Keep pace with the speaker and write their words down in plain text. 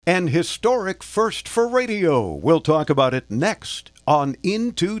An historic first for radio. We'll talk about it next on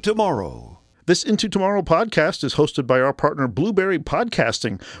Into Tomorrow. This Into Tomorrow podcast is hosted by our partner Blueberry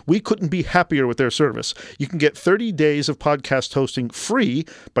Podcasting. We couldn't be happier with their service. You can get 30 days of podcast hosting free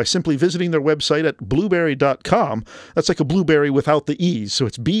by simply visiting their website at blueberry.com. That's like a blueberry without the E's, so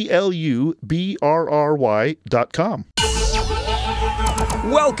it's BLUBRRY.com.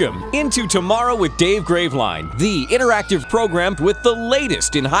 Welcome into Tomorrow with Dave Graveline, the interactive program with the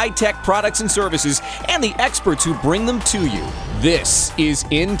latest in high-tech products and services and the experts who bring them to you. This is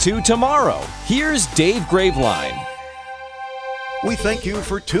Into Tomorrow. Here's Dave Graveline. We thank you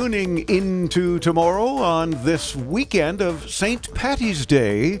for tuning into Tomorrow on this weekend of St. Patty's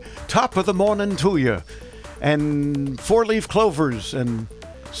Day. Top of the morning to you. And four-leaf clovers and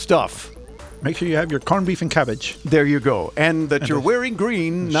stuff. Make sure you have your corned beef and cabbage. There you go. And that you're wearing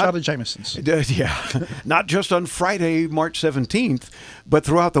green. Shot of Jameson's. Not just on Friday, March 17th, but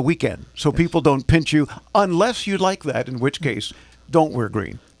throughout the weekend. So people don't pinch you unless you like that, in which case, don't wear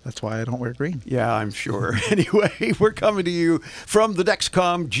green. That's why I don't wear green. Yeah, I'm sure. Anyway, we're coming to you from the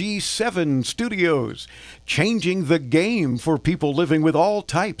Dexcom G7 studios, changing the game for people living with all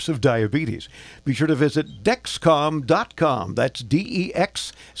types of diabetes. Be sure to visit Dexcom.com. That's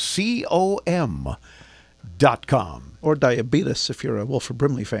DEXCOM.com. Or diabetes if you're a Wilford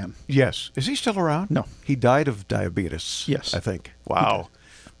Brimley fan. Yes. Is he still around? No. He died of diabetes. Yes. I think. Wow.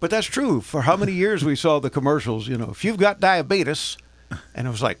 But that's true. For how many years we saw the commercials, you know, if you've got diabetes... And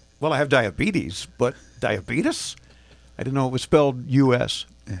I was like, well, I have diabetes, but diabetes? I didn't know it was spelled U.S.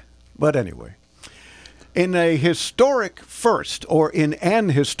 Yeah. But anyway, in a historic first, or in an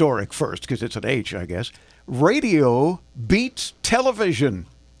historic first, because it's an H, I guess, radio beats television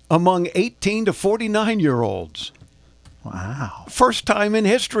among 18 to 49-year-olds. Wow. First time in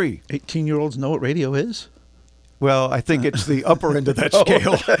history. 18-year-olds know what radio is? Well, I think it's the upper end of that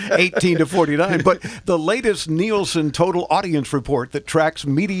scale, 18 to 49. But the latest Nielsen Total Audience Report that tracks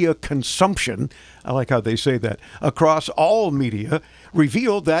media consumption, I like how they say that, across all media,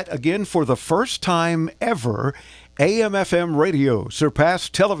 revealed that, again, for the first time ever, AM/FM radio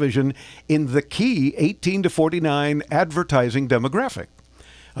surpassed television in the key 18 to 49 advertising demographic.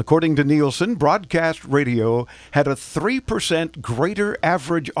 According to Nielsen, broadcast radio had a 3% greater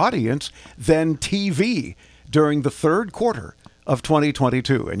average audience than TV during the third quarter of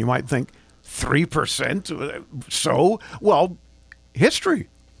 2022. And you might think, 3%? So? Well, history.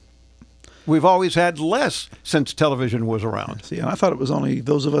 We've always had less since television was around. See, and I thought it was only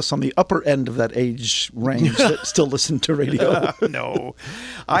those of us on the upper end of that age range that still listen to radio. No.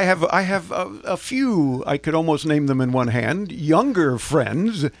 I have a few, I could almost name them in one hand, younger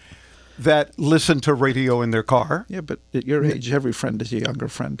friends that listen to radio in their car. Yeah, but at your age, every friend is a younger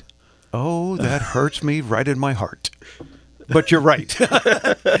friend. Oh, that hurts me right in my heart. But you're right.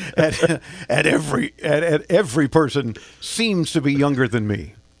 Every person seems to be younger than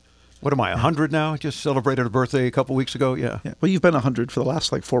me. What am I, 100 now? Just celebrated a birthday a couple weeks ago. Yeah. Well, you've been 100 for the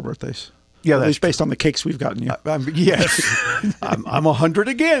last 4 birthdays. Yeah, at least based on the cakes we've gotten you. Yes, I'm 100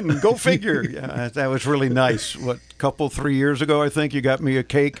 again. Go figure. Yeah, that was really nice. 3 years ago, I think you got me a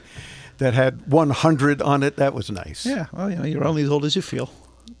cake that had 100 on it. That was nice. Yeah. Well, you're only as old as you feel.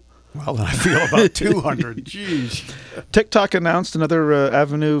 Well, I feel about 200. Jeez. TikTok announced another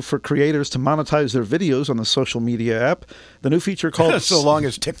avenue for creators to monetize their videos on the social media app. The new feature called... So long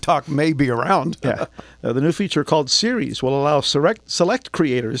as TikTok may be around. Yeah. The new feature called Series will allow select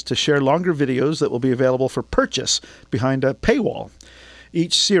creators to share longer videos that will be available for purchase behind a paywall.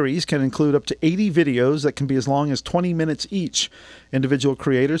 Each series can include up to 80 videos that can be as long as 20 minutes each. Individual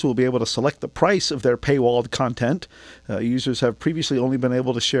creators will be able to select the price of their paywalled content. Users have previously only been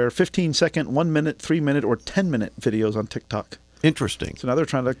able to share 15-second, 1-minute, 3-minute, or 10-minute videos on TikTok. Interesting. So now they're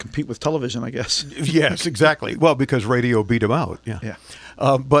trying to compete with television, I guess. Yes, exactly. Well, because radio beat them out. Yeah.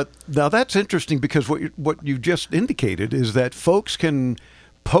 But now that's interesting because what you just indicated is that folks can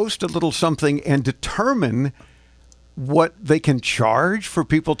post a little something and determine what they can charge for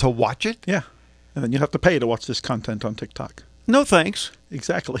people to watch it? Yeah. And then you have to pay to watch this content on TikTok. No thanks.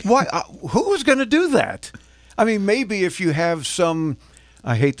 Exactly. Why? Who is going to do that? I mean, maybe if you have some,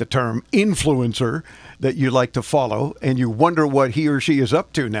 I hate the term, influencer that you like to follow and you wonder what he or she is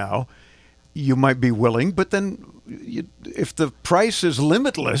up to now, you might be willing. But then if the price is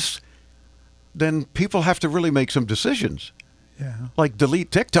limitless, then people have to really make some decisions. Yeah. Like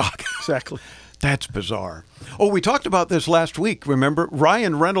delete TikTok. Exactly. That's bizarre. Oh, we talked about this last week, remember?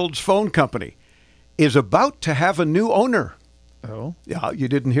 Ryan Reynolds' phone company is about to have a new owner. Oh? Yeah, you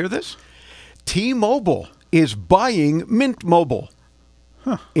didn't hear this? T-Mobile is buying Mint Mobile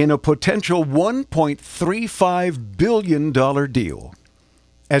in a potential $1.35 billion deal.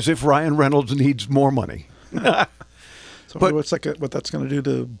 as if Ryan Reynolds needs more money. So but what that's going to do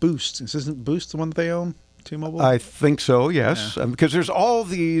to Boost? Isn't Boost the one that they own, T-Mobile? I think so, yes. Yeah. Because there's all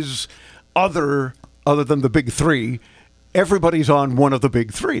these other than the big three, everybody's on one of the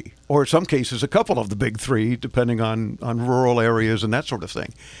big three, or in some cases a couple of the big three, depending on rural areas and that sort of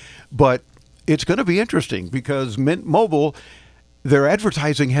thing. But it's going to be interesting because Mint Mobile, their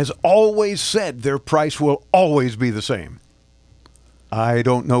advertising has always said their price will always be the same. I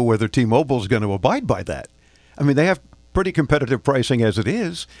don't know whether T-Mobile is going to abide by that. I mean, they have pretty competitive pricing as it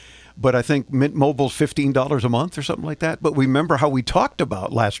is, but I think Mint Mobile's $15 a month or something like that. But remember how we talked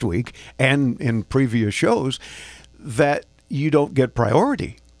about last week and in previous shows that you don't get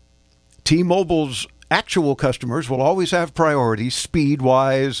priority. T-Mobile's actual customers will always have priority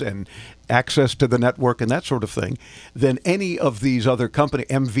speed-wise and access to the network and that sort of thing than any of these other company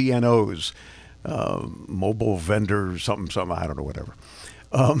MVNOs, mobile vendors, something, I don't know, whatever.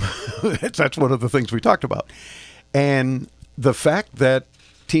 That's one of the things we talked about. And the fact that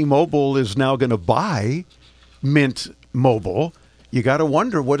T-Mobile is now going to buy Mint Mobile, you got to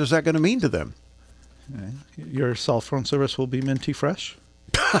wonder, what is that going to mean to them? Your cell phone service will be minty fresh?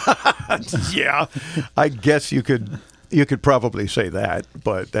 Yeah, I guess you could probably say that,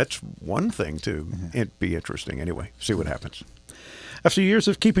 but that's one thing to be interesting. Anyway, see what happens. After years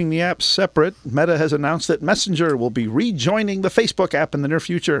of keeping the apps separate, Meta has announced that Messenger will be rejoining the Facebook app in the near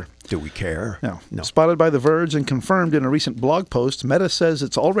future. Do we care? No. Spotted by The Verge and confirmed in a recent blog post, Meta says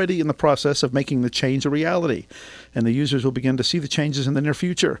it's already in the process of making the change a reality, and the users will begin to see the changes in the near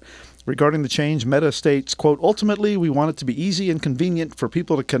future. Regarding the change, Meta states, quote, ultimately, we want it to be easy and convenient for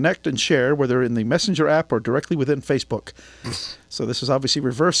people to connect and share, whether in the Messenger app or directly within Facebook. So this is obviously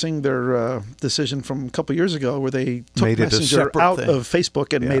reversing their decision from a couple years ago where they took Messenger out of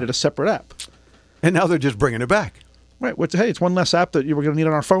Facebook and made it a separate app. And now they're just bringing it back. Right. Hey, it's one less app that we're going to need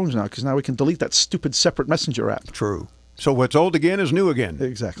on our phones now because now we can delete that stupid separate Messenger app. True. So what's old again is new again.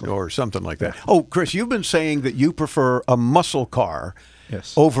 Exactly. Or something like that. Oh, Chris, you've been saying that you prefer a muscle car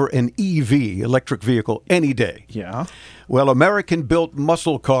over an EV, electric vehicle, any day. Yeah. Well, American-built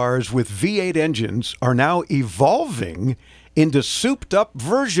muscle cars with V8 engines are now evolving into souped-up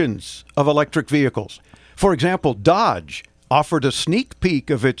versions of electric vehicles. For example, Dodge offered a sneak peek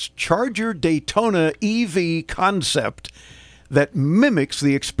of its Charger Daytona EV concept that mimics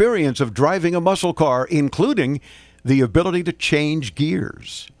the experience of driving a muscle car, including the ability to change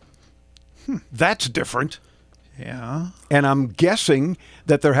gears. That's different. Yeah. And I'm guessing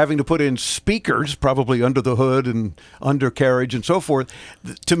that they're having to put in speakers, probably under the hood and undercarriage and so forth,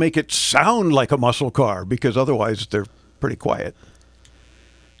 to make it sound like a muscle car, because otherwise they're pretty quiet.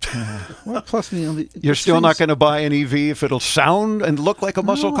 Well, plus, you're still not going to buy an EV if it'll sound and look like a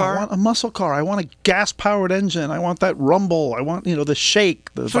muscle car? I want a muscle car. I want a gas-powered engine. I want that rumble. I want, the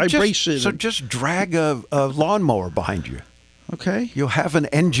shake, the vibration. So just drag a lawnmower behind you. Okay. You'll have an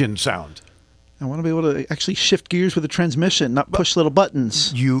engine sound. I want to be able to actually shift gears with a transmission, not push little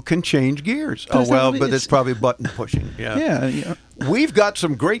buttons. You can change gears. But it's probably button pushing. Yeah. We've got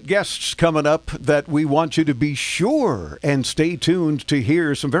some great guests coming up that we want you to be sure and stay tuned to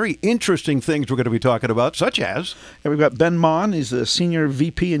hear some very interesting things we're going to be talking about, such as... we've got Ben Mon. He's the Senior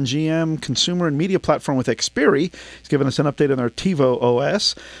VP and GM Consumer and Media Platform with Xperi. He's giving us an update on their TiVo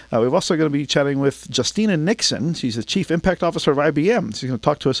OS. We've also going to be chatting with Justina Nixon. She's the Chief Impact Officer of IBM. She's going to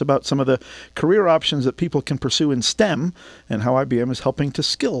talk to us about some of the career options that people can pursue in STEM and how IBM is helping to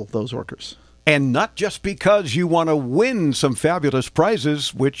skill those workers. And not just because you want to win some fabulous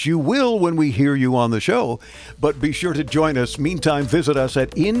prizes, which you will when we hear you on the show, but be sure to join us. Meantime, visit us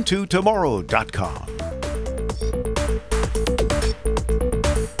at intotomorrow.com.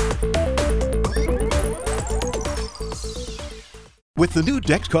 With the new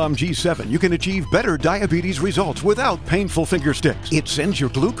Dexcom G7, you can achieve better diabetes results without painful finger sticks. It sends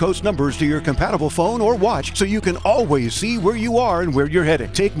your glucose numbers to your compatible phone or watch so you can always see where you are and where you're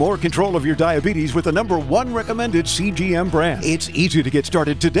headed. Take more control of your diabetes with the #1 recommended CGM brand. It's easy to get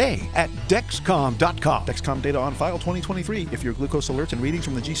started today at Dexcom.com. Dexcom data on file 2023. If your glucose alerts and readings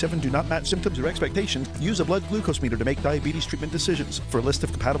from the G7 do not match symptoms or expectations, use a blood glucose meter to make diabetes treatment decisions. For a list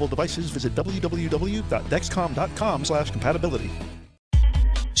of compatible devices, visit www.dexcom.com/compatibility.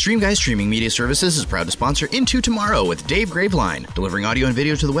 StreamGuys Streaming Media Services is proud to sponsor Into Tomorrow with Dave Graveline. Delivering audio and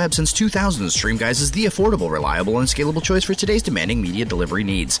video to the web since 2000, StreamGuys is the affordable, reliable, and scalable choice for today's demanding media delivery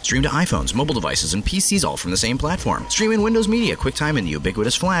needs. Stream to iPhones, mobile devices, and PCs all from the same platform. Stream in Windows Media, QuickTime, and the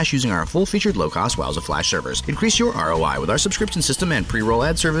ubiquitous Flash using our full-featured low-cost Wowza Flash servers. Increase your ROI with our subscription system and pre-roll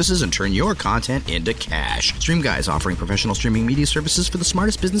ad services and turn your content into cash. StreamGuys offering professional streaming media services for the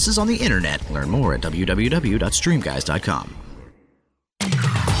smartest businesses on the internet. Learn more at www.streamguys.com.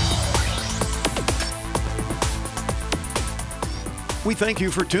 We thank you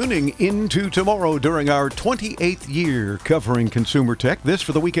for tuning into tomorrow during our 28th year covering consumer tech. This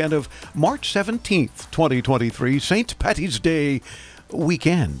for the weekend of March 17th, 2023, St. Patty's Day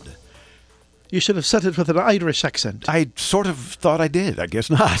weekend. You should have said it with an Irish accent. I sort of thought I did. I guess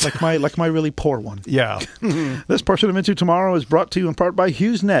not. Like my really poor one. Yeah. This portion of Into Tomorrow is brought to you in part by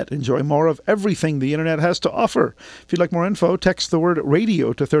HughesNet. Enjoy more of everything the internet has to offer. If you'd like more info, text the word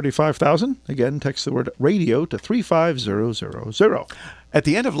radio to 35,000. Again, text the word radio to 35000. At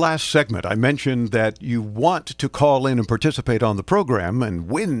the end of last segment, I mentioned that you want to call in and participate on the program and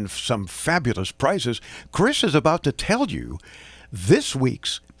win some fabulous prizes. Chris is about to tell you this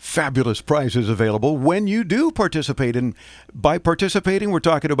week's fabulous prizes available when you do participate. And by participating, we're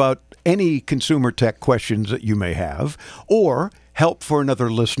talking about any consumer tech questions that you may have or help for another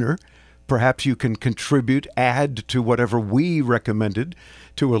listener. Perhaps you can contribute, add to whatever we recommended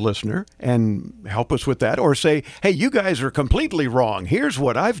to a listener and help us with that. Or say, hey, you guys are completely wrong. Here's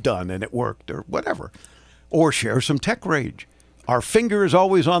what I've done and it worked, or whatever. Or share some tech rage. Our finger is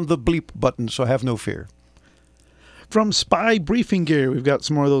always on the bleep button, so have no fear. From Spy Briefing Gear, we've got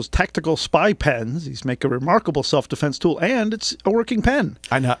some more of those tactical spy pens. These make a remarkable self-defense tool, and it's a working pen.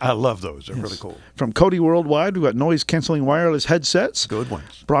 I love those. They're really cool. From Cody Worldwide, we've got noise-canceling wireless headsets. Good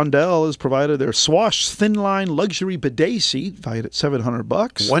ones. Brondell has provided their Swash Thin-Line Luxury Bidet Seat, valued at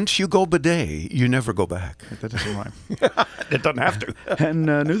 $700. Once you go bidet, you never go back. That doesn't rhyme. It doesn't have to. And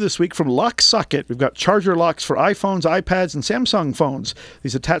new this week from Lock Socket, we've got charger locks for iPhones, iPads, and Samsung phones.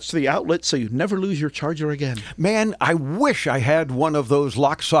 These attach to the outlet so you never lose your charger again. Man, I wish I had one of those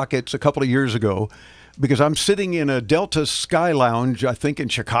lock sockets a couple of years ago, because I'm sitting in a Delta Sky Lounge, I think in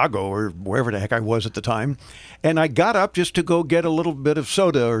Chicago or wherever the heck I was at the time, and I got up just to go get a little bit of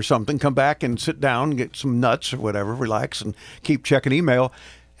soda or something, come back and sit down, get some nuts or whatever, relax and keep checking email,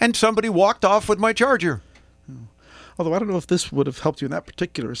 and somebody walked off with my charger. Although I don't know if this would have helped you in that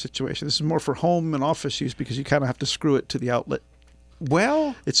particular situation. This is more for home and office use because you kind of have to screw it to the outlet.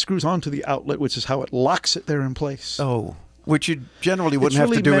 Well, it screws onto the outlet, which is how it locks it there in place. Oh, which you generally wouldn't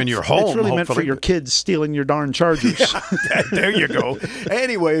have to do in your home. It's really meant for your kids stealing your darn chargers. Yeah, there you go.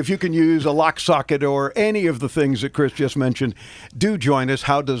 Anyway, if you can use a lock socket or any of the things that Chris just mentioned, do join us.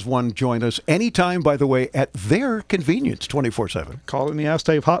 How does one join us? Anytime, by the way, at their convenience, 24/7. Call in the Ask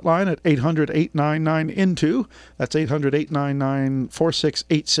Dave hotline at 800-899-INTO. That's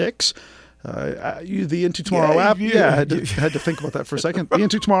 800-899-4686. The Into Tomorrow app. I had to think about that for a second. The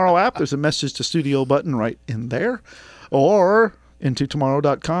Into Tomorrow app, there's a message to studio button right in there. Or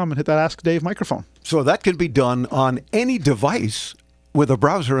intotomorrow.com and hit that Ask Dave microphone. So that can be done on any device with a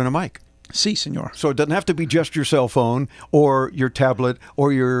browser and a mic. Si, senor. So it doesn't have to be just your cell phone or your tablet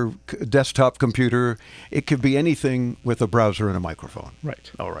or your desktop computer. It could be anything with a browser and a microphone. Right.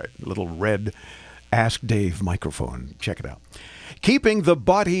 All right. A little red Ask Dave microphone. Check it out. Keeping the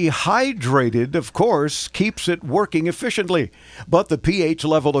body hydrated, of course, keeps it working efficiently. But the pH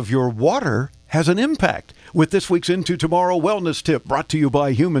level of your water has an impact. With this week's Into Tomorrow Wellness Tip brought to you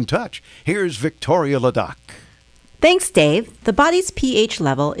by Human Touch, here's Victoria Ladoc. Thanks, Dave. The body's pH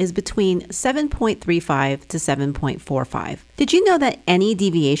level is between 7.35 to 7.45. Did you know that any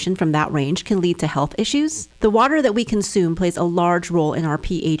deviation from that range can lead to health issues? The water that we consume plays a large role in our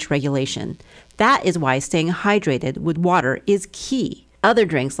pH regulation. That is why staying hydrated with water is key. Other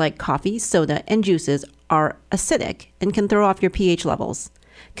drinks like coffee, soda, and juices are acidic and can throw off your pH levels.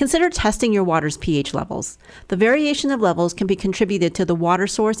 Consider testing your water's pH levels. The variation of levels can be contributed to the water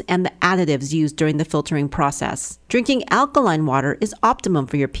source and the additives used during the filtering process. Drinking alkaline water is optimum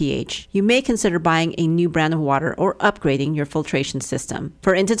for your pH. You may consider buying a new brand of water or upgrading your filtration system.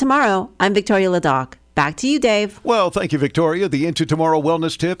 For Into Tomorrow, I'm Victoria Ladoc. Back to you, Dave. Well, thank you, Victoria. The Into Tomorrow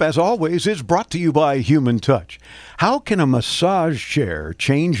Wellness Tip, as always, is brought to you by Human Touch. How can a massage chair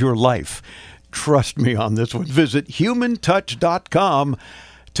change your life? Trust me on this one. Visit humantouch.com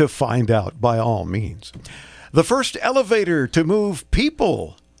to find out, by all means. The first elevator to move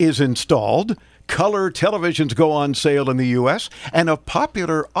people is installed. Color televisions go on sale in the U.S., and a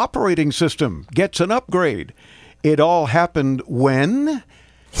popular operating system gets an upgrade. It all happened when?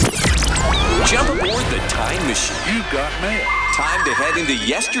 Jump aboard the time machine. You've got mail. Time to head into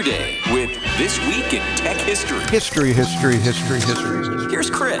yesterday with This Week in Tech History. History. Here's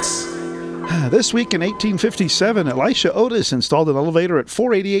Chris. This week in 1857, Elisha Otis installed an elevator at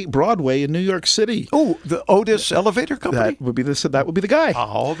 488 Broadway in New York City. Oh, the Otis Elevator Company? That would be the guy.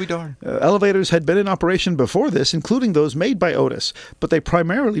 I'll be darned. Elevators had been in operation before this, including those made by Otis, but they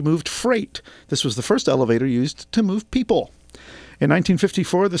primarily moved freight. This was the first elevator used to move people. In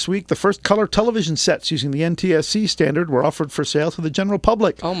 1954, this week, the first color television sets using the NTSC standard were offered for sale to the general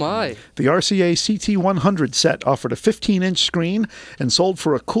public. Oh, my. The RCA CT100 set offered a 15-inch screen and sold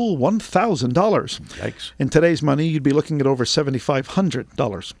for a cool $1,000. Yikes. In today's money, you'd be looking at over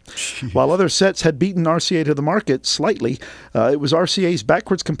 $7,500. While other sets had beaten RCA to the market slightly, it was RCA's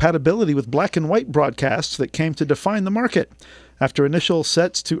backwards compatibility with black and white broadcasts that came to define the market. After initial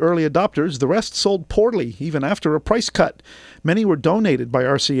sets to early adopters, the rest sold poorly, even after a price cut. Many were donated by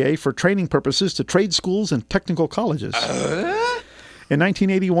RCA for training purposes to trade schools and technical colleges. In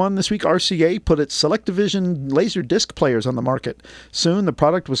 1981, this week, RCA put its Selectavision laser disc players on the market. Soon, the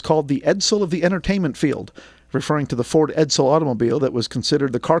product was called the Edsel of the entertainment field, referring to the Ford Edsel automobile that was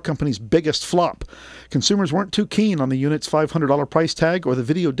considered the car company's biggest flop. Consumers weren't too keen on the unit's $500 price tag or the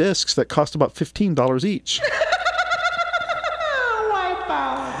video discs that cost about $15 each.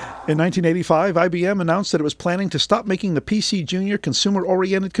 In 1985, IBM announced that it was planning to stop making the PC Junior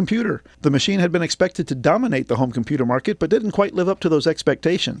consumer-oriented computer. The machine had been expected to dominate the home computer market, but didn't quite live up to those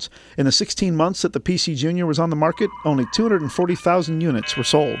expectations. In the 16 months that the PC Junior was on the market, only 240,000 units were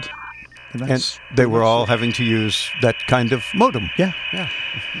sold. And they were all having to use that kind of modem. Yeah.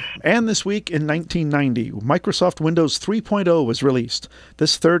 And this week in 1990, Microsoft Windows 3.0 was released.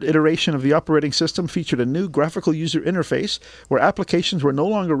 This third iteration of the operating system featured a new graphical user interface where applications were no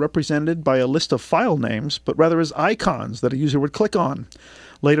longer represented by a list of file names, but rather as icons that a user would click on.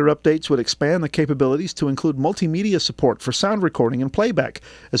 Later updates would expand the capabilities to include multimedia support for sound recording and playback,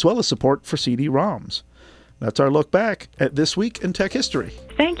 as well as support for CD-ROMs. That's our look back at This Week in Tech History.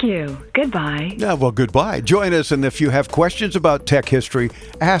 Thank you. Goodbye. Yeah, well, goodbye. Join us, and if you have questions about tech history,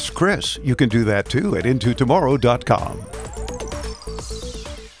 ask Chris. You can do that, too, at intotomorrow.com.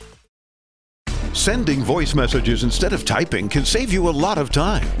 Sending voice messages instead of typing can save you a lot of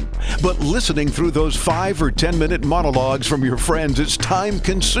time. But listening through those 5 or 10-minute monologues from your friends is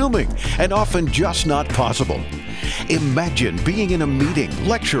time-consuming and often just not possible. Imagine being in a meeting,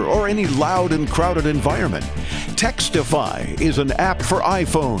 lecture, or any loud and crowded environment. Textify is an app for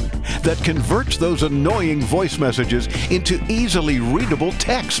iPhone that converts those annoying voice messages into easily readable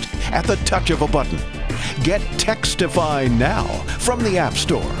text at the touch of a button. Get Textify now from the App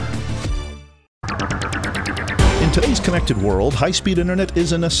Store. In today's connected world, high-speed internet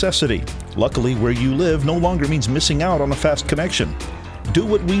is a necessity. Luckily, where you live no longer means missing out on a fast connection. Do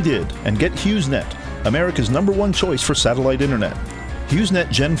what we did and get HughesNet, America's #1 choice for satellite internet.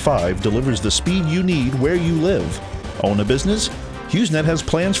 HughesNet Gen 5 delivers the speed you need where you live. Own a business? HughesNet has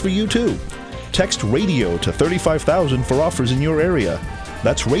plans for you too. Text RADIO to 35,000 for offers in your area.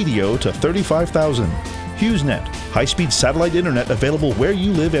 That's RADIO to 35,000. HughesNet, high-speed satellite internet available where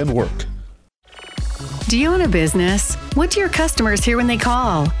you live and work. Do you own a business? What do your customers hear when they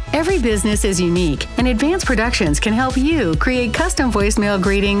call? Every business is unique, and Advanced Productions can help you create custom voicemail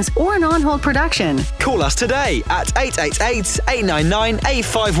greetings or an on-hold production. Call us today at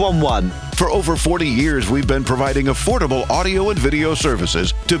 888-899-8511. For over 40 years, we've been providing affordable audio and video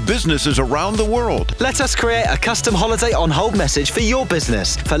services to businesses around the world. Let us create a custom holiday on-hold message for your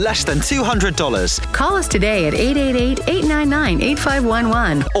business for less than $200. Call us today at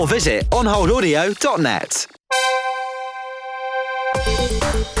 888-899-8511 or visit onholdaudio.net.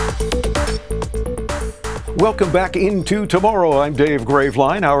 Welcome back into Tomorrow. I'm Dave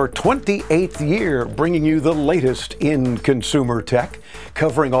Graveline, our 28th year bringing you the latest in consumer tech,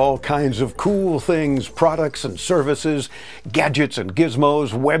 covering all kinds of cool things, products and services, gadgets and gizmos,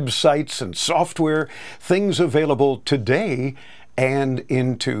 websites and software, things available today and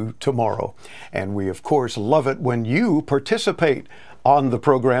into tomorrow. And we, of course, love it when you participate on the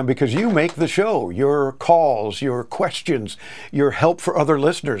program because you make the show. Your calls, your questions, your help for other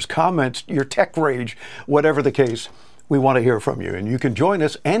listeners, comments, your tech rage, whatever the case, we want to hear from you. And you can join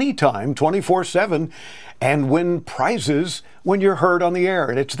us anytime, 24/7, and win prizes when you're heard on the air.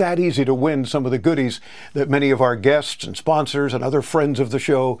 And it's that easy to win some of the goodies that many of our guests and sponsors and other friends of the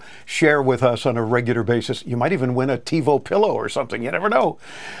show share with us on a regular basis. You might even win a TiVo pillow or something. You never know,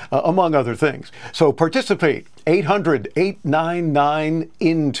 among other things. So participate.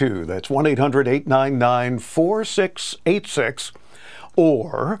 800-899-INTO. That's 1-800-899-4686.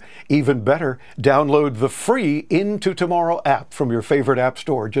 Or, even better, download the free Into Tomorrow app from your favorite app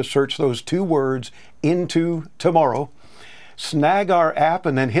store. Just search those 2 words, Into Tomorrow. snag our app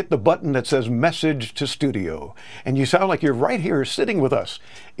and then hit the button that says Message to Studio. And you sound like you're right here sitting with us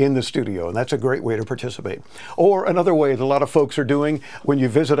in the studio, and that's a great way to participate. Or another way that a lot of folks are doing when you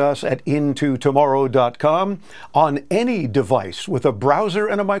visit us at intotomorrow.com on any device with a browser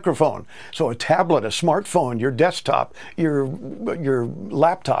and a microphone. So a tablet, a smartphone, your desktop, your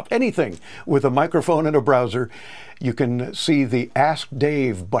laptop, anything with a microphone and a browser, you can see the Ask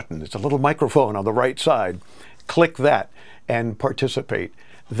Dave button. It's a little microphone on the right side. Click that and participate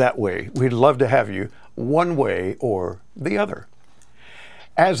that way. We'd love to have you one way or the other.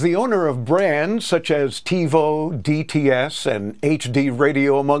 As the owner of brands such as TiVo, DTS, and HD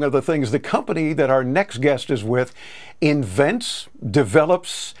Radio, among other things, the company that our next guest is with invents,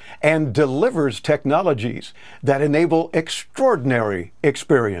 develops, and delivers technologies that enable extraordinary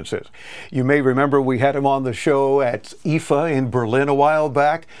experiences. You may remember we had him on the show at IFA in Berlin a while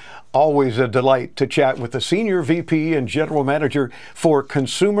back. Always a delight to chat with the Senior VP and General Manager for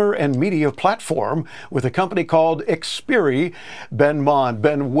Consumer and Media Platform with a company called Xperi, Ben Mond.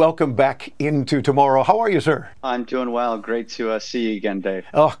 Ben, welcome back into Tomorrow. How are you, sir? I'm doing well. Great to see you again, Dave.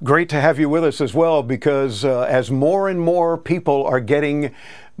 Oh, great to have you with us as well, because as more and more people are getting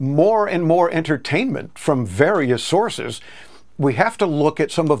more and more entertainment from various sources, we have to look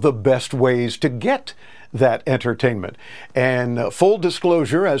at some of the best ways to get that entertainment. And full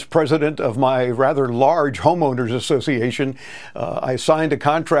disclosure, as president of my rather large homeowners association, I signed a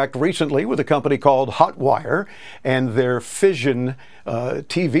contract recently with a company called Hotwire and their Fission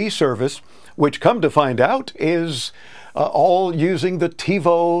TV service, which, come to find out, is all using the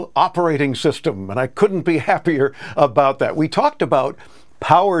TiVo operating system. And I couldn't be happier about that. We talked about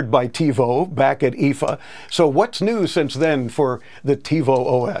powered by TiVo back at IFA. So what's new since then for the TiVo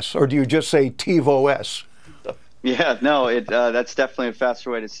OS? Or do you just say TiVo OS? Yeah, no, that's definitely a faster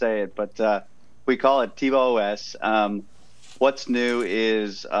way to say it, but we call it TiVo OS. What's new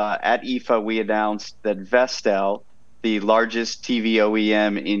is at IFA we announced that Vestel, the largest TV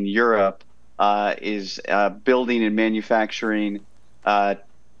OEM in Europe, is building and manufacturing smart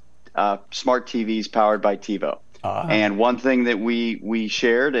TVs powered by TiVo. And one thing that we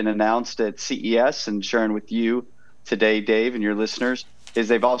shared and announced at CES and sharing with you today, Dave, and your listeners, is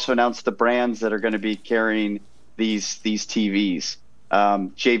they've also announced the brands that are going to be carrying these TVs.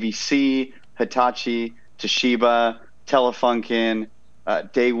 JVC, Hitachi, Toshiba, Telefunken,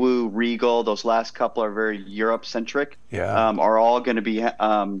 Daewoo, Regal, those last couple are very Europe-centric, are all going to be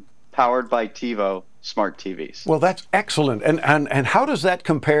powered by TiVo smart TVs. Well, that's excellent. And how does that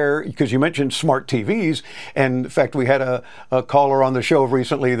compare? Because you mentioned smart TVs, and in fact, we had a caller on the show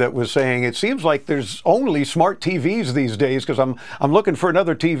recently that was saying it seems like there's only smart TVs these days, because I'm looking for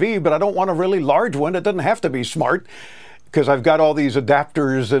another TV, but I don't want a really large one. It doesn't have to be smart, because I've got all these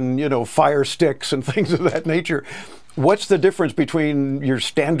adapters and Fire Sticks and things of that nature. What's the difference between your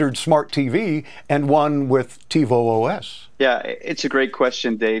standard smart TV and one with TiVo OS? Yeah, it's a great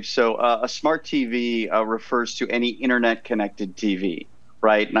question, Dave. So a smart TV refers to any internet-connected TV,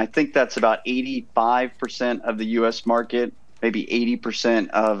 right? And I think that's about 85% of the U.S. market, maybe 80%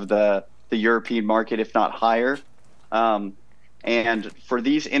 of the European market, if not higher. And for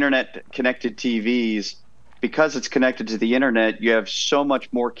these internet-connected TVs, because it's connected to the internet, you have so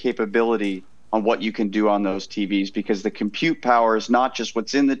much more capability on what you can do on those TVs, because the compute power is not just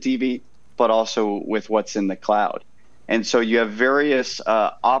what's in the TV, but also with what's in the cloud. And so you have various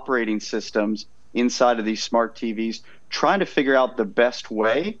operating systems inside of these smart TVs trying to figure out the best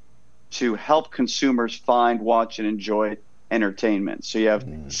way to help consumers find, watch, and enjoy entertainment. So you have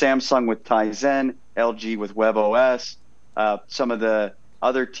Samsung with Tizen, LG with WebOS, some of the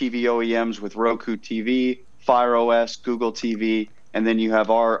other TV OEMs with Roku TV, Fire OS, Google TV, and then you have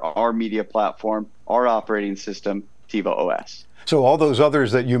our media platform, our operating system, TiVo OS. So all those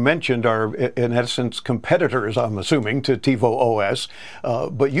others that you mentioned are, in essence, competitors, I'm assuming, to TiVo OS.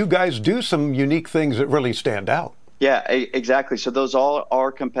 But you guys do some unique things that really stand out. Yeah, exactly. So those all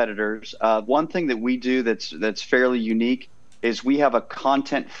are competitors. One thing that we do that's fairly unique is we have a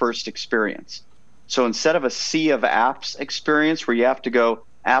content-first experience. So instead of a sea of apps experience where you have to go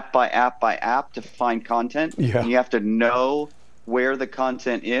app by app by app to find content, and you have to know where the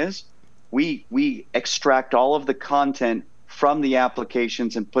content is, we extract all of the content from the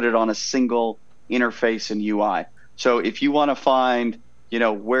applications and put it on a single interface and UI. So if you want to find,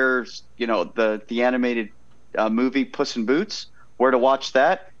 where's, the animated movie Puss in Boots, where to watch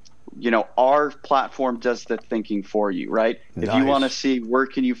that, our platform does the thinking for you, right? Nice. If you want to see where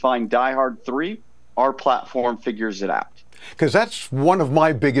can you find Die Hard 3, our platform figures it out. Because that's one of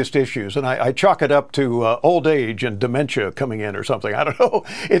my biggest issues, and I chalk it up to old age and dementia coming in or something. I don't know.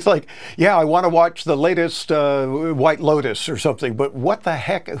 It's like, yeah, I want to watch the latest White Lotus or something, but what the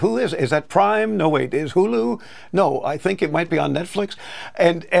heck? Who is that Prime? No, wait, is Hulu? No, I think it might be on Netflix,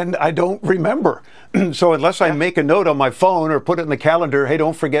 and I don't remember. So unless I make a note on my phone or put it in the calendar, hey,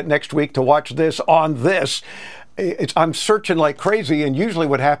 don't forget next week to watch this on this. I'm searching like crazy, and usually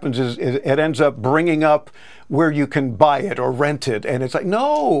what happens is it ends up bringing up where you can buy it or rent it, and it's like,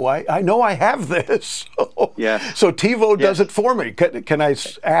 no, I know I have this. So TiVo does it for me. Can I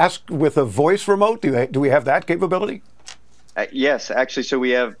ask with a voice remote? Do we have that capability? Yes, actually. So we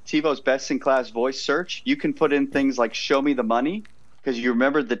have TiVo's best-in-class voice search. You can put in things like "Show me the money," because you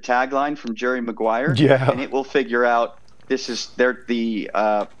remembered the tagline from Jerry Maguire, and it will figure out this is the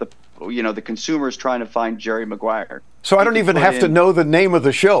consumer's trying to find Jerry Maguire. So I don't even have to know the name of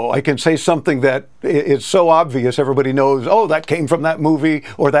the show. I can say something that is so obvious everybody knows, oh, that came from that movie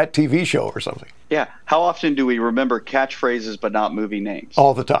or that TV show or something. Yeah. How often do we remember catchphrases but not movie names?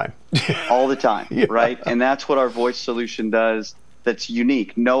 All the time. All the time, right? And that's what our voice solution does that's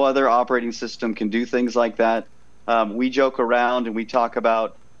unique. No other operating system can do things like that. We joke around and we talk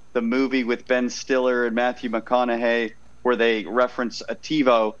about the movie with Ben Stiller and Matthew McConaughey where they reference a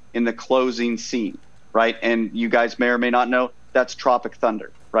TiVo in the closing scene, right? And you guys may or may not know that's Tropic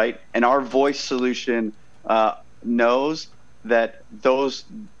Thunder, right? And our voice solution knows that those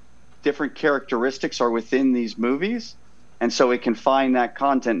different characteristics are within these movies, and so it can find that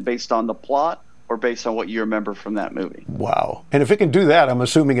content based on the plot or based on what you remember from that movie. Wow. And if it can do that, I'm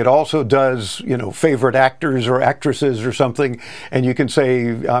assuming it also does, favorite actors or actresses or something. And you can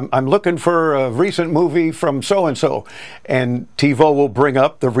say, I'm looking for a recent movie from so-and-so. And TiVo will bring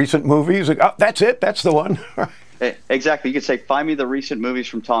up the recent movies. Oh, that's it. That's the one. Exactly. You could say, find me the recent movies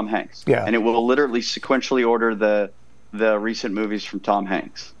from Tom Hanks. Yeah. And it will literally sequentially order the recent movies from Tom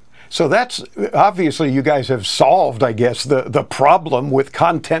Hanks. So that's obviously you guys have solved, I guess, the problem with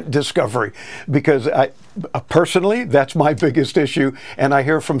content discovery, because personally, that's my biggest issue. And I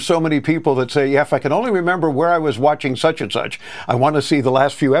hear from so many people that say, yeah, if I can only remember where I was watching such and such, I want to see the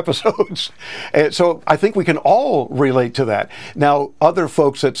last few episodes. And so I think we can all relate to that. Now, other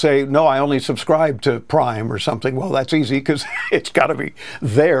folks that say, no, I only subscribe to Prime or something, well, that's easy because it's got to be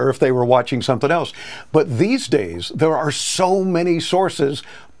there if they were watching something else. But these days, there are so many sources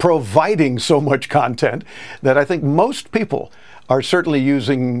providing so much content that I think most people are certainly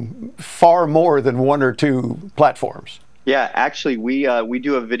using far more than one or two platforms. Yeah, actually, we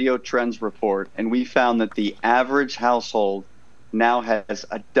do a video trends report, and we found that the average household now has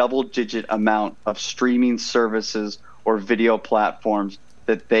a double-digit amount of streaming services or video platforms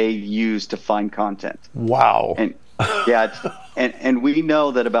that they use to find content. Wow. And and we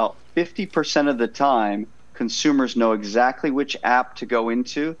know that about 50% of the time, consumers know exactly which app to go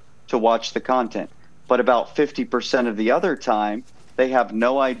into to watch the content. But about 50% of the other time, they have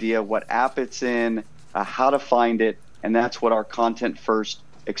no idea what app it's in, how to find it, and that's what our content first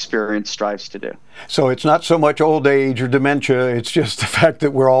experience strives to do. So it's not so much old age or dementia, it's just the fact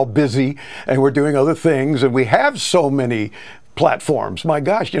that we're all busy and we're doing other things, and we have so many platforms. My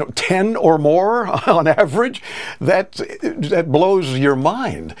gosh, 10 or more on average, that blows your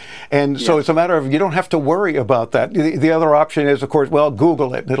mind. And so it's a matter of, you don't have to worry about that. The other option is, of course, well,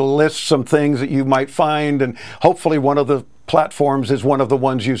 Google it. It'll list some things that you might find, and hopefully one of the platforms is one of the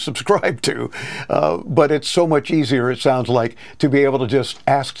ones you subscribe to. But it's so much easier, it sounds like, to be able to just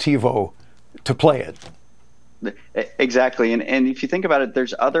ask TiVo to play it. Exactly. And if you think about it,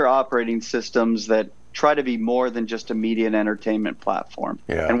 there's other operating systems that try to be more than just a media and entertainment platform.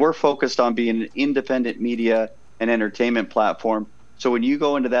 Yeah. And we're focused on being an independent media and entertainment platform. So when you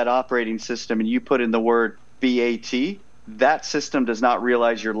go into that operating system and you put in the word BAT, that system does not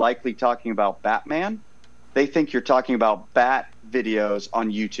realize you're likely talking about Batman. They think you're talking about Bat videos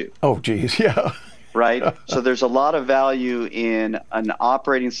on YouTube. Oh, geez, yeah. Right? So there's a lot of value in an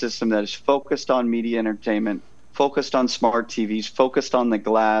operating system that is focused on media entertainment, focused on smart TVs, focused on the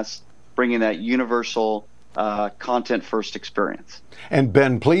glass, bringing that universal content first experience. And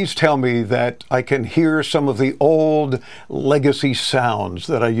Ben, please tell me that I can hear some of the old legacy sounds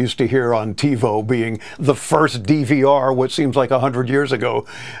that I used to hear on TiVo, being the first DVR, what seems like 100 years ago,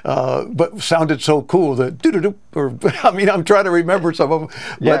 but sounded so cool. The doo-doo-doo, or I'm trying to remember some of them,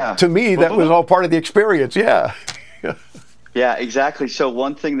 but to me, that was all part of the experience. Yeah. Yeah, exactly. So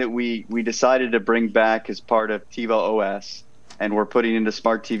one thing that we decided to bring back as part of TiVo OS, and we're putting into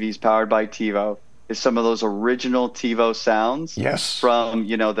smart TVs powered by TiVo, is some of those original TiVo sounds from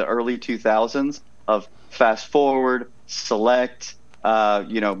the early 2000s of fast forward, select,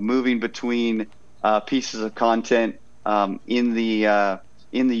 moving between pieces of content. in the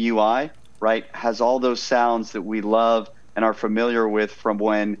UI, right, has all those sounds that we love and are familiar with from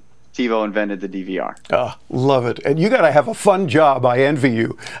when TiVo invented the DVR. Love it. And you got to have a fun job. I envy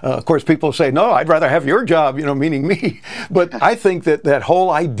you. Of course, people say, no, I'd rather have your job, meaning me. But I think that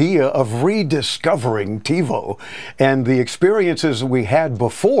whole idea of rediscovering TiVo and the experiences we had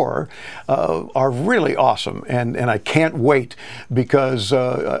before are really awesome. And I can't wait because,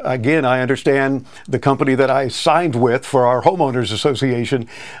 again, I understand the company that I signed with for our homeowners association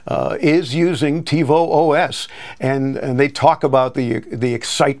is using TiVo OS. And they talk about the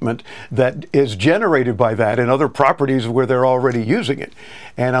excitement that is generated by that in other properties where they're already using it.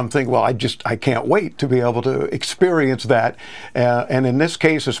 And I'm thinking, well, I can't wait to be able to experience that. And in this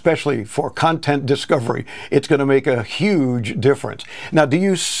case, especially for content discovery, it's going to make a huge difference. Now, do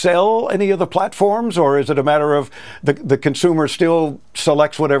you sell any of the platforms, or is it a matter of the consumer still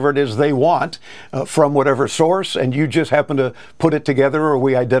selects whatever it is they want from whatever source, and you just happen to put it together, or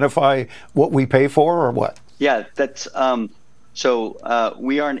we identify what we pay for, or what? Yeah, that's... So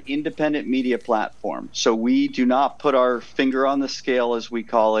we are an independent media platform. So we do not put our finger on the scale, as we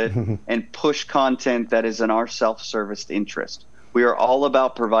call it, and push content that is in our self-serviced interest. We are all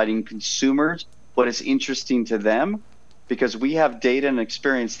about providing consumers what is interesting to them, because we have data and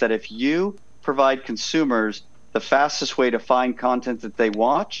experience that if you provide consumers the fastest way to find content that they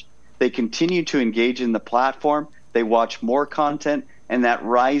watch, they continue to engage in the platform, they watch more content, and that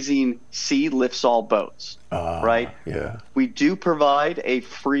rising sea lifts all boats, right? Yeah. We do provide a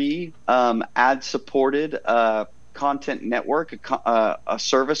free ad-supported content network, a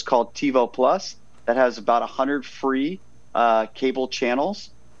service called TiVo Plus that has about 100 free cable channels.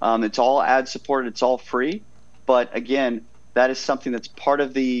 It's all ad-supported, it's all free. But again, that is something that's part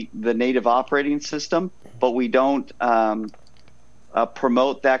of the native operating system, but we don't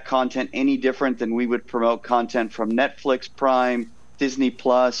promote that content any different than we would promote content from Netflix, Prime, Disney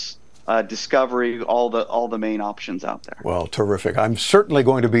Plus, Discovery, all the main options out there. Well, terrific. I'm certainly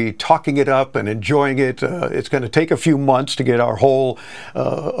going to be talking it up and enjoying it. It's going to take a few months to get our whole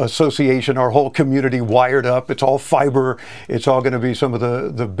association, our whole community wired up. It's all fiber. It's all going to be some of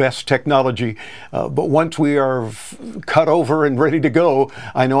the best technology. But once we are cut over and ready to go,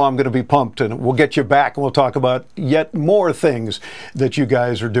 I know I'm going to be pumped, and we'll get you back and we'll talk about yet more things that you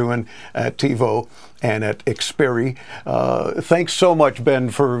guys are doing at TiVo and at Xperi. Thanks so much,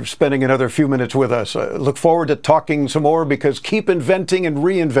 Ben, for spending another few minutes with us. Look forward to talking some more, because keep inventing and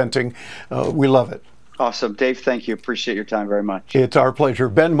reinventing. We love it. Awesome. Dave, thank you. Appreciate your time very much. It's our pleasure.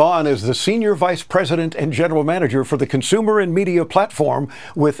 Ben Maughan is the Senior Vice President and General Manager for the Consumer and Media Platform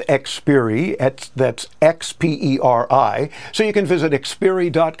with Xperi. That's Xperi. So you can visit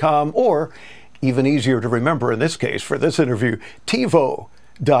Xperi.com, or even easier to remember in this case for this interview,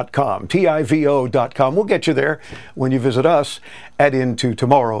 TiVo.com, TIVO.com. We'll get you there when you visit us at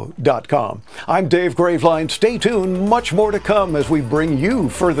IntoTomorrow.com. I'm Dave Graveline. Stay tuned. Much more to come as we bring you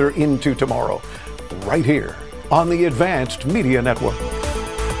further into tomorrow, right here on the Advanced Media Network.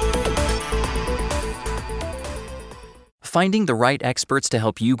 Finding the right experts to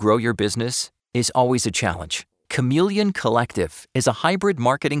help you grow your business is always a challenge. Chameleon Collective is a hybrid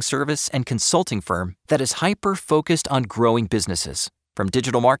marketing service and consulting firm that is hyper-focused on growing businesses. From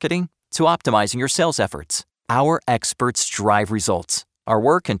digital marketing to optimizing your sales efforts, our experts drive results. Our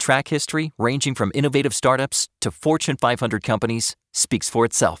work and track history, ranging from innovative startups to Fortune 500 companies, speaks for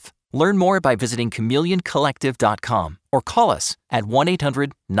itself. Learn more by visiting ChameleonCollective.com or call us at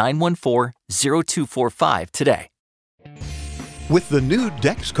 1-800-914-0245 today. With the new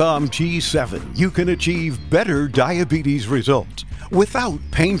Dexcom G7, you can achieve better diabetes results without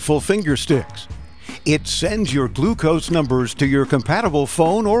painful finger sticks. It sends your glucose numbers to your compatible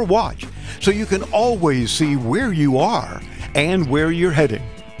phone or watch, so you can always see where you are and where you're heading.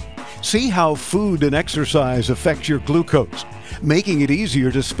 See how food and exercise affect your glucose, making it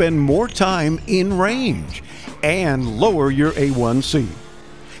easier to spend more time in range and lower your A1C.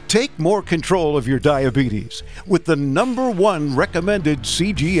 Take more control of your diabetes with the #1 recommended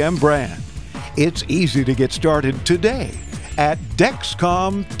CGM brand. It's easy to get started today at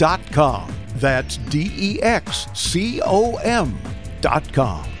Dexcom.com. That's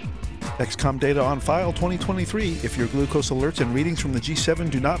DEXCOM.com. Dexcom data on file 2023. If your glucose alerts and readings from the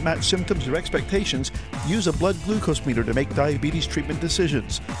G7 do not match symptoms or expectations, use a blood glucose meter to make diabetes treatment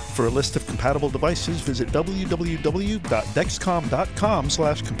decisions. For a list of compatible devices, visit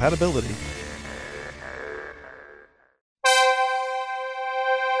www.dexcom.com/compatibility.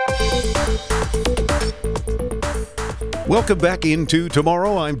 Welcome back into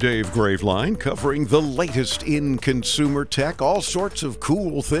Tomorrow. I'm Dave Graveline, covering the latest in consumer tech, all sorts of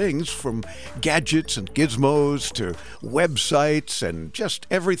cool things from gadgets and gizmos to websites and just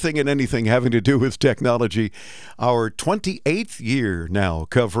everything and anything having to do with technology. Our 28th year now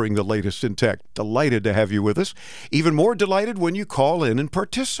covering the latest in tech. Delighted to have you with us. Even more delighted when you call in and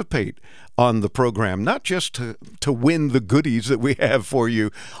participate on the program, not just to win the goodies that we have for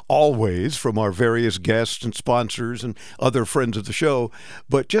you always from our various guests and sponsors and other friends of the show,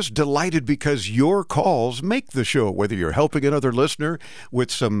 but just delighted because your calls make the show, whether you're helping another listener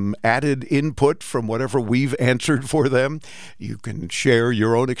with some added input from whatever we've answered for them. You can share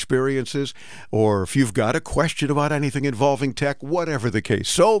your own experiences, or if you've got a question about anything involving tech, whatever the case.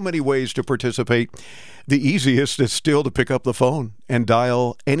 So many ways to participate. The easiest is still to pick up the phone and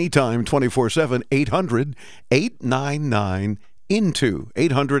dial anytime 24/7 800-899 INTO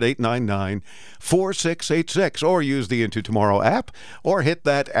 800-899-4686, or use the Into Tomorrow app, or hit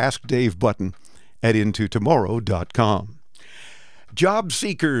that Ask Dave button at intotomorrow.com. Job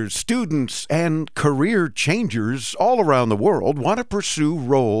seekers, students, and career changers all around the world want to pursue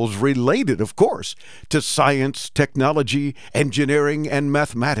roles related, of course, to science, technology, engineering, and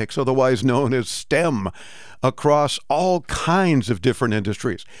mathematics, otherwise known as STEM, across all kinds of different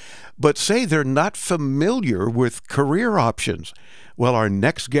industries, but say they're not familiar with career options. Well, our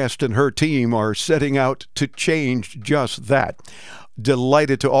next guest and her team are setting out to change just that.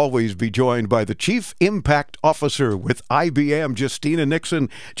 Delighted to always be joined by the Chief Impact Officer with IBM, Justina Nixon.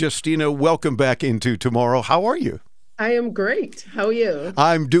 Justina, welcome back into Tomorrow. How are you? I am great. How are you?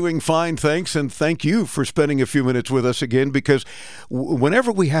 I'm doing fine, thanks, and thank you for spending a few minutes with us again, because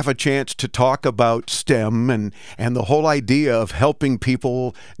whenever we have a chance to talk about STEM and the whole idea of helping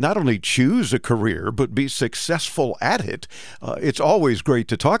people not only choose a career, but be successful at it, it's always great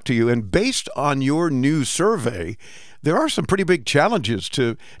to talk to you. And based on your new survey, there are some pretty big challenges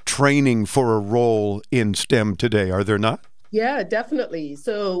to training for a role in STEM today, are there not? Yeah, definitely.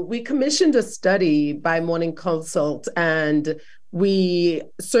 So we commissioned a study by Morning Consult, and we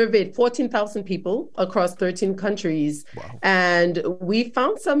surveyed 14,000 people across 13 countries. Wow. And we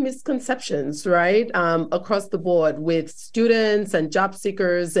found some misconceptions, right, across the board with students and job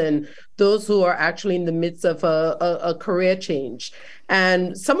seekers and those who are actually in the midst of a career change.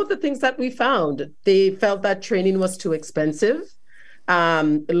 And some of the things that we found, they felt that training was too expensive.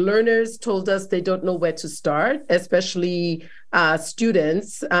 Learners told us they don't know where to start, especially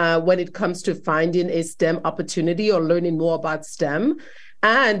students, when it comes to finding a STEM opportunity or learning more about STEM.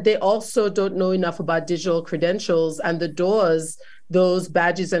 And they also don't know enough about digital credentials and the doors those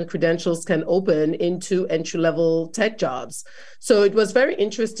badges and credentials can open into entry-level tech jobs. So it was very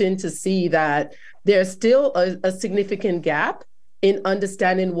interesting to see that there's still a significant gap in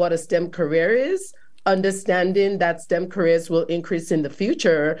understanding what a STEM career is, understanding that STEM careers will increase in the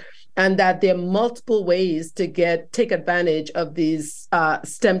future, and that there are multiple ways to take advantage of these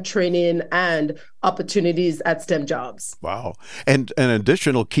STEM training and opportunities at STEM jobs. Wow. And an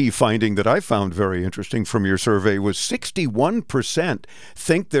additional key finding that I found very interesting from your survey was 61%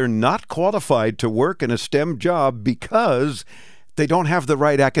 think they're not qualified to work in a STEM job because they don't have the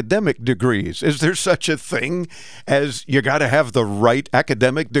right academic degrees. Is there such a thing as you got to have the right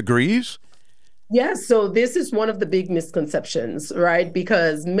academic degrees? Yes, so this is one of the big misconceptions, right?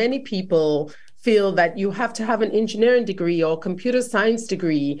 Because many people feel that you have to have an engineering degree or computer science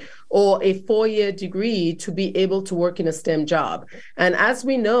degree or a 4-year degree to be able to work in a STEM job. And as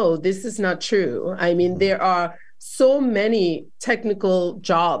we know, this is not true. I mean, there are so many technical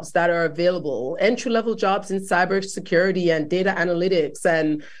jobs that are available, entry-level jobs in cybersecurity and data analytics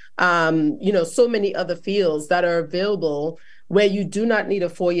and, so many other fields that are available where you do not need a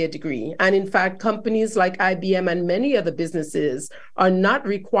 4-year degree. And in fact, companies like IBM and many other businesses are not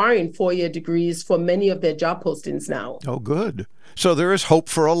requiring 4-year degrees for many of their job postings now. Oh, good. So there is hope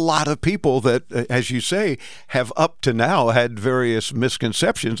for a lot of people that, as you say, have up to now had various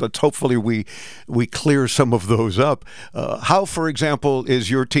misconceptions. Let's hopefully we clear some of those up. How, for example, is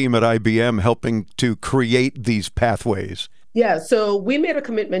your team at IBM helping to create these pathways? Yeah, so we made a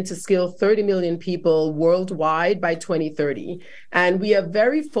commitment to skill 30 million people worldwide by 2030. And we are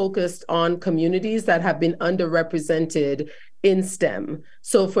very focused on communities that have been underrepresented in STEM.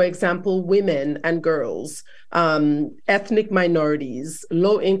 So, for example, women and girls, ethnic minorities,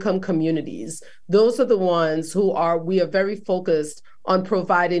 low-income communities. Those are the ones we are very focused on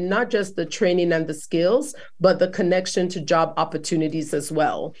providing not just the training and the skills, but the connection to job opportunities as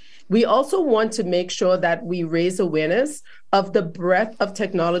well. We also want to make sure that we raise awareness of the breadth of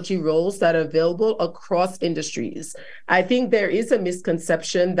technology roles that are available across industries. I think there is a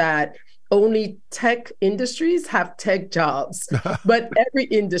misconception that only tech industries have tech jobs, but every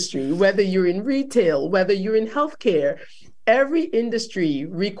industry, whether you're in retail, whether you're in healthcare, every industry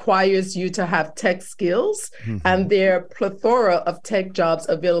requires you to have tech skills, and there are plethora of tech jobs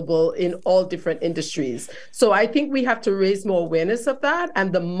available in all different industries. So I think we have to raise more awareness of that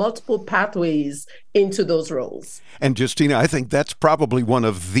and the multiple pathways into those roles. And Justina, I think that's probably one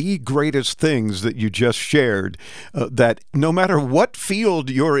of the greatest things that you just shared, that no matter what field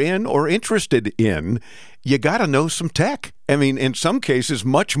you're in or interested in, you got to know some tech. I mean, in some cases,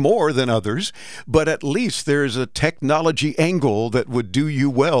 much more than others, but at least there's a technology angle that would do you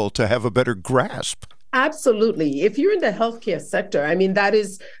well to have a better grasp. Absolutely. If you're in the healthcare sector, I mean, that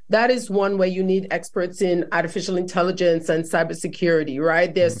is one where you need experts in artificial intelligence and cybersecurity,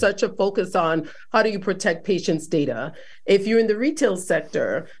 right? There's such a focus on how do you protect patients' data. If you're in the retail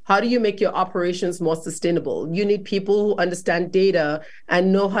sector, how do you make your operations more sustainable? You need people who understand data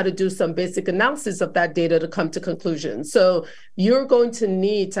and know how to do some basic analysis of that data to come to conclusions. So you're going to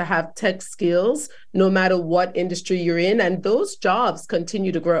need to have tech skills no matter what industry you're in, and those jobs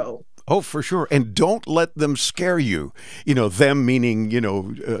continue to grow. Oh, for sure. And don't let them scare you. Them meaning,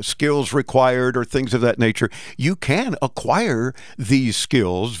 skills required or things of that nature. You can acquire these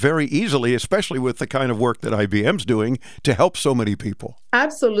skills very easily, especially with the kind of work that IBM's doing to help so many people.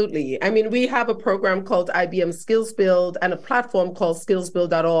 Absolutely. I mean, we have a program called IBM Skills Build and a platform called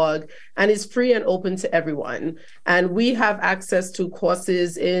skillsbuild.org, and it's free and open to everyone. And we have access to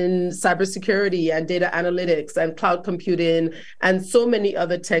courses in cybersecurity and data analytics and cloud computing and so many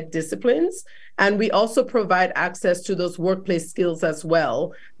other tech disciplines. And we also provide access to those workplace skills as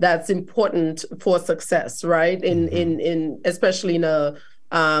well. That's important for success, right? In especially in a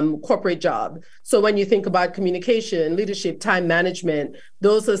corporate job. So when you think about communication, leadership, time management,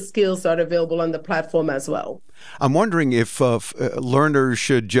 those are skills that are available on the platform as well. I'm wondering if learners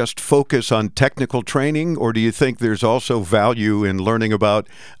should just focus on technical training, or do you think there's also value in learning about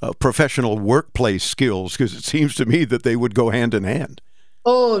professional workplace skills? Because it seems to me that they would go hand in hand.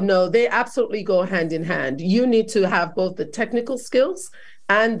 Oh, no, they absolutely go hand in hand. You need to have both the technical skills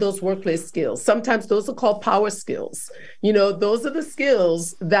and those workplace skills. Sometimes those are called power skills. Those are the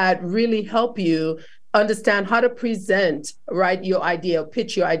skills that really help you understand how to present, right, your idea,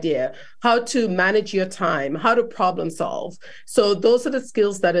 pitch your idea, how to manage your time, how to problem solve. So those are the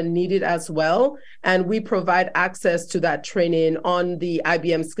skills that are needed as well. And we provide access to that training on the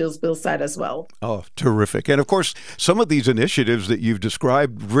IBM Skills Build site as well. Oh, terrific. And of course, some of these initiatives that you've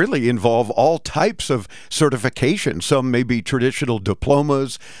described really involve all types of certification. Some may be traditional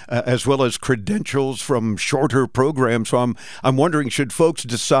diplomas, as well as credentials from shorter programs. So I'm wondering, should folks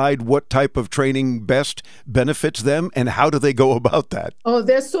decide what type of training best benefits them, and how do they go about that? Oh,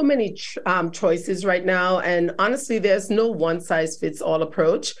 there's so many choices right now. And honestly, there's no one size fits all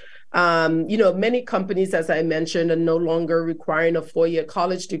approach. Many companies, as I mentioned, are no longer requiring a 4-year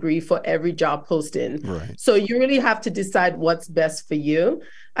college degree for every job posting. Right. So you really have to decide what's best for you.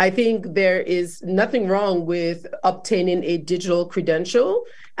 I think there is nothing wrong with obtaining a digital credential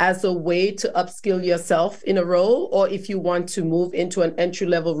as a way to upskill yourself in a role, or if you want to move into an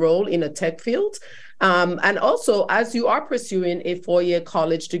entry-level role in a tech field. And also, as you are pursuing a 4-year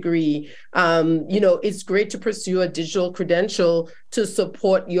college degree, it's great to pursue a digital credential to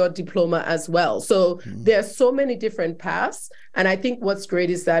support your diploma as well. So there's so many different paths. And I think what's great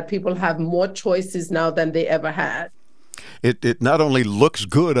is that people have more choices now than they ever had. It not only looks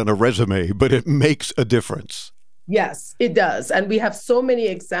good on a resume, but it makes a difference. Yes, it does. And we have so many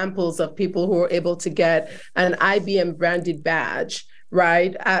examples of people who are able to get an IBM branded badge,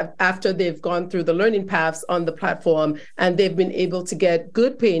 right, after they've gone through the learning paths on the platform, and they've been able to get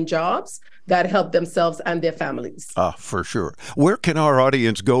good paying jobs that help themselves and their families. For sure. Where can our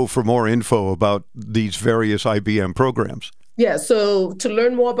audience go for more info about these various IBM programs? Yeah, so to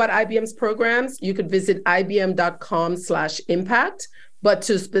learn more about IBM's programs, you could visit ibm.com/impact. But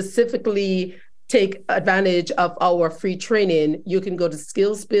to specifically take advantage of our free training, you can go to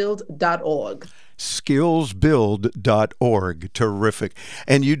skillsbuild.org. Skillsbuild.org. Terrific.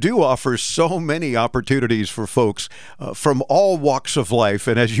 And you do offer so many opportunities for folks from all walks of life,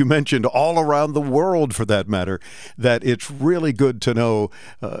 and as you mentioned, all around the world for that matter, that it's really good to know.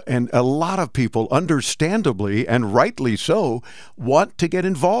 And a lot of people, understandably and rightly so, want to get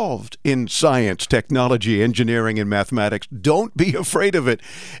involved in science, technology, engineering, and mathematics. Don't be afraid of it.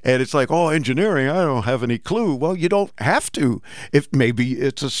 And it's like, oh, engineering, I don't have any clue. Well, you don't have to. If maybe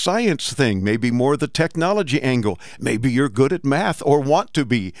it's a science thing, maybe more or the technology angle. Maybe you're good at math or want to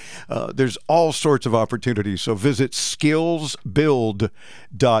be. There's all sorts of opportunities. So visit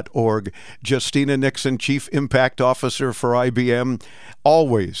skillsbuild.org. Justina Nixon, Chief Impact Officer for IBM.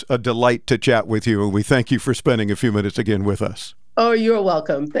 Always a delight to chat with you, and we thank you for spending a few minutes again with us. Oh, you're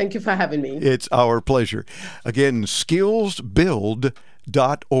welcome. Thank you for having me. It's our pleasure. Again,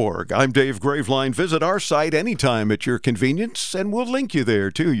 skillsbuild.org. I'm Dave Graveline. Visit our site anytime at your convenience, and we'll link you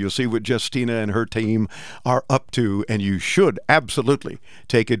there, too. You'll see what Justina and her team are up to, and you should absolutely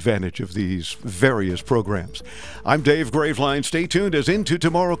take advantage of these various programs. I'm Dave Graveline. Stay tuned as Into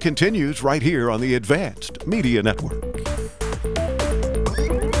Tomorrow continues right here on the Advanced Media Network.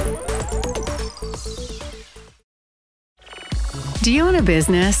 Do you own a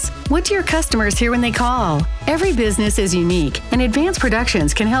business? What do your customers hear when they call? Every business is unique, and Advanced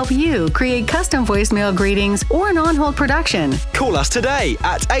Productions can help you create custom voicemail greetings or an on-hold production. Call us today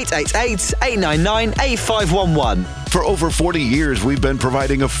at 888-899-8511. For over 40 years, we've been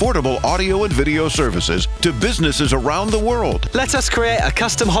providing affordable audio and video services to businesses around the world. Let us create a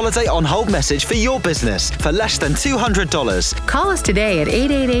custom holiday on-hold message for your business for less than $200. Call us today at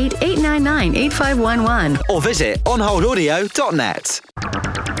 888-899-8511 or visit onholdaudio.net.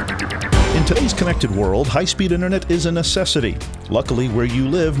 In today's connected world, high-speed internet is a necessity. Luckily, where you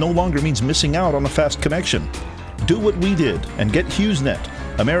live no longer means missing out on a fast connection. Do what we did and get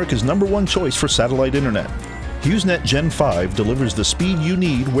HughesNet, America's #1 choice for satellite internet. HughesNet Gen 5 delivers the speed you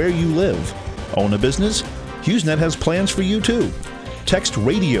need where you live. Own a business? HughesNet has plans for you too. Text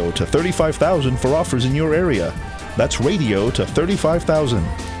RADIO to 35,000 for offers in your area. That's RADIO to 35,000.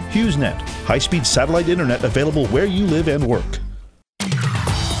 HughesNet, high-speed satellite internet available where you live and work.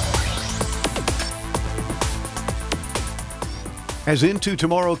 As Into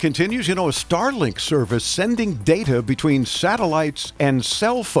Tomorrow continues, a Starlink service sending data between satellites and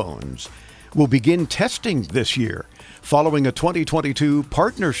cell phones will begin testing this year, following a 2022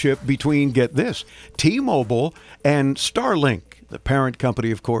 partnership between, get this, T-Mobile and Starlink, the parent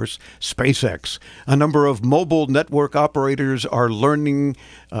company, of course, SpaceX. A number of mobile network operators are teaming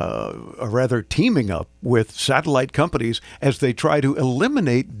up with satellite companies as they try to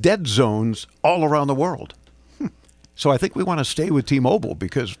eliminate dead zones all around the world. So I think we want to stay with T-Mobile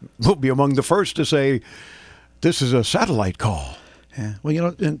because we'll be among the first to say, this is a satellite call. Yeah.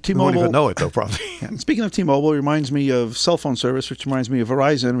 Well, and T-Mobile... You won't even know it, though, probably. Speaking of T-Mobile, it reminds me of cell phone service, which reminds me of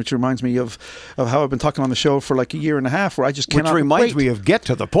Verizon, which reminds me of how I've been talking on the show for like a year and a half, where I just cannot wait. Which reminds me of get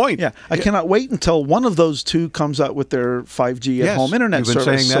to the point. Yeah. I cannot wait until one of those two comes out with their 5G at-home internet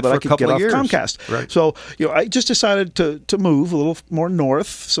service so that I can get off Comcast. Right. So, I just decided to move a little more north.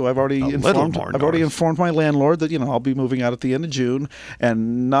 So I've already informed my landlord that, I'll be moving out at the end of June.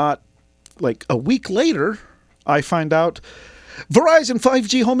 And not like a week later, I find out Verizon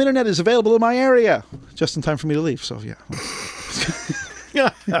 5G home internet is available in my area, just in time for me to leave. So,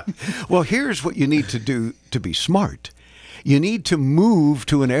 yeah. Well, here's what you need to do to be smart. You need to move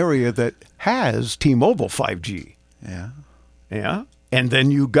to an area that has T-Mobile 5G. Yeah. Yeah. And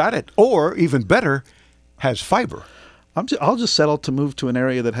then you got it. Or, even better, has fiber. I'll just settle to move to an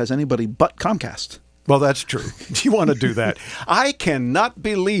area that has anybody but Comcast. Well, that's true. You want to do that. I cannot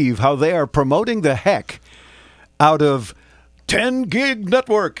believe how they are promoting the heck out of 10 gig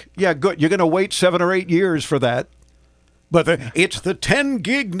network. Yeah, good. You're going to wait 7 or 8 years for that. But it's the 10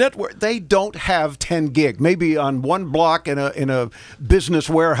 gig network. They don't have 10 gig. Maybe on one block in a business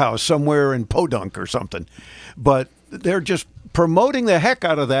warehouse somewhere in Podunk or something. But they're just promoting the heck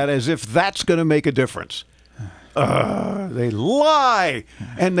out of that as if that's going to make a difference. They lie,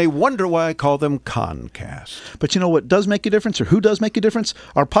 and they wonder why I call them Concast. But you know what does make a difference, or who does make a difference?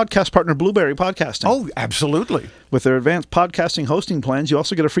 Our podcast partner, Blueberry Podcasting. Oh, absolutely. With their advanced podcasting hosting plans, you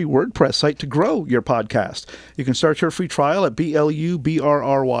also get a free WordPress site to grow your podcast. You can start your free trial at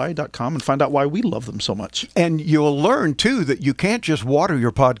BLUBRRY.com and find out why we love them so much. And you'll learn, too, that you can't just water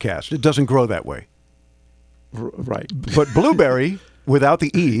your podcast. It doesn't grow that way. Right. But Blueberry, without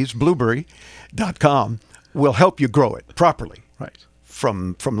the E's, blueberry.com, will help you grow it properly. Right.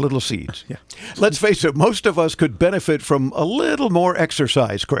 From little seeds. Yeah. Let's face it, most of us could benefit from a little more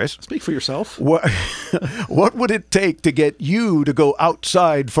exercise, Chris. Speak for yourself. What would it take to get you to go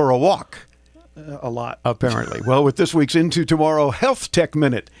outside for a walk? A lot. Apparently. Well, with this week's Into Tomorrow Health Tech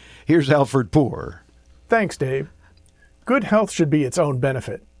Minute, here's Alfred Poor. Thanks, Dave. Good health should be its own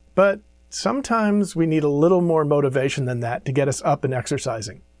benefit, but sometimes we need a little more motivation than that to get us up and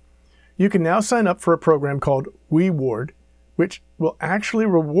exercising. You can now sign up for a program called WeWard, which will actually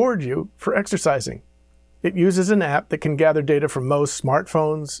reward you for exercising. It uses an app that can gather data from most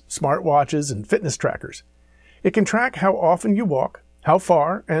smartphones, smartwatches, and fitness trackers. It can track how often you walk, how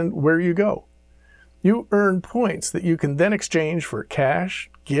far, and where you go. You earn points that you can then exchange for cash,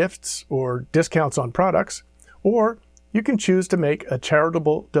 gifts, or discounts on products, or you can choose to make a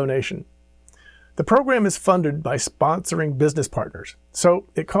charitable donation. The program is funded by sponsoring business partners, so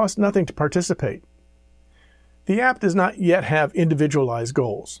it costs nothing to participate. The app does not yet have individualized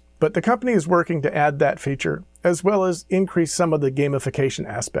goals, but the company is working to add that feature, as well as increase some of the gamification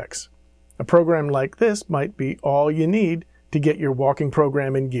aspects. A program like this might be all you need to get your walking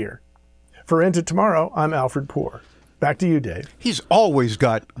program in gear. For Into Tomorrow, I'm Alfred Poor. Back to you, Dave. He's always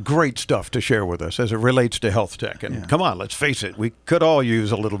got great stuff to share with us as it relates to health tech. And come on, let's face it, we could all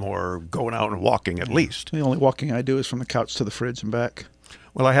use a little more going out and walking at least. The only walking I do is from the couch to the fridge and back.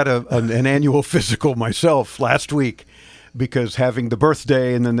 Well, I had an annual physical myself last week because having the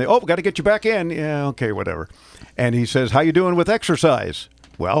birthday and then we got to get you back in. Yeah, okay, whatever. And he says, how you doing with exercise?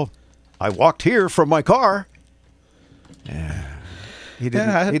 Well, I walked here from my car. Yeah. He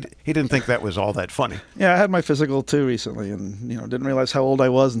didn't think that was all that funny. Yeah, I had my physical too recently, and didn't realize how old I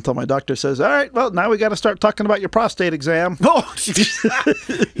was until my doctor says, "All right, well, now we got to start talking about your prostate exam." Oh,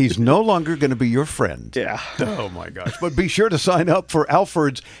 he's no longer going to be your friend. Yeah. Oh my gosh! But be sure to sign up for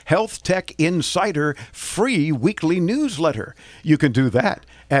Alfred's Health Tech Insider free weekly newsletter. You can do that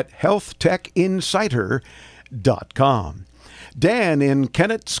at healthtechinsider.com. Dan in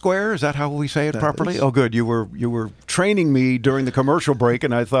Kennett Square, is that how we say it properly? Oh, good. You were training me during the commercial break,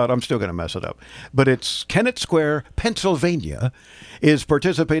 and I thought I'm still going to mess it up. But it's Kennett Square, Pennsylvania, is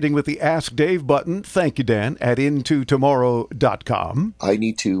participating with the Ask Dave button. Thank you, Dan, at intotomorrow.com. I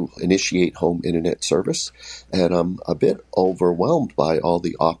need to initiate home internet service, and I'm a bit overwhelmed by all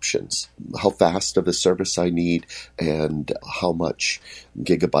the options, how fast of a service I need, and how much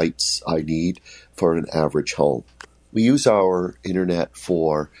gigabytes I need for an average home. We use our internet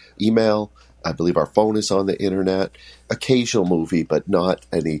for email. I believe our phone is on the internet. Occasional movie, but not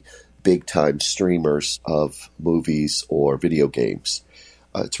any big-time streamers of movies or video games.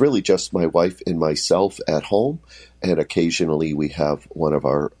 It's really just my wife and myself at home, and occasionally we have one of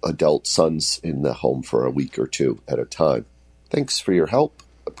our adult sons in the home for a week or two at a time. Thanks for your help.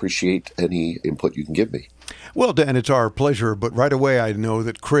 Appreciate any input you can give me. Well, Dan, it's our pleasure, but right away I know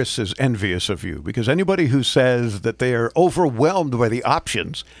that Chris is envious of you because anybody who says that they are overwhelmed by the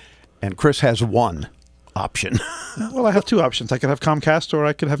options, and Chris has one option. Well, I have two options. I could have Comcast or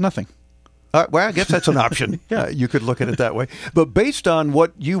I could have nothing. Well, I guess that's an option. Yeah, you could look at it that way. But based on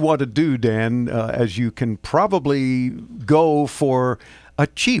what you want to do, Dan, as you can probably go for a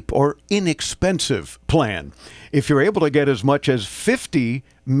cheap or inexpensive plan. If you're able to get as much as 50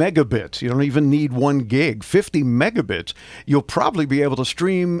 megabits, you don't even need 1 gig, 50 megabits, you'll probably be able to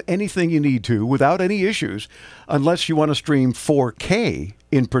stream anything you need to without any issues, unless you want to stream 4K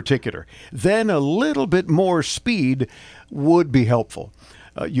in particular. Then a little bit more speed would be helpful.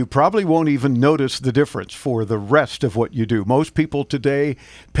 You probably won't even notice the difference for the rest of what you do. Most people today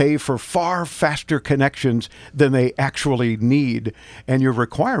pay for far faster connections than they actually need, and your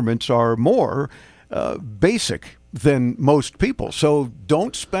requirements are more basic than most people. So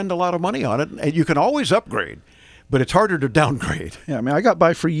don't spend a lot of money on it, and you can always upgrade, but it's harder to downgrade. Yeah, I mean, I got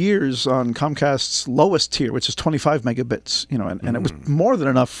by for years on Comcast's lowest tier, which is 25 megabits, and it was more than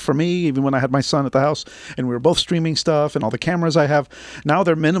enough for me, even when I had my son at the house, and we were both streaming stuff and all the cameras I have. Now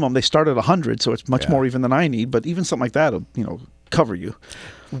they're minimum. They start at 100, so it's much more even than I need, but even something like that will, cover you.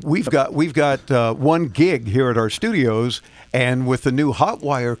 We've got 1 gig here at our studios, and with the new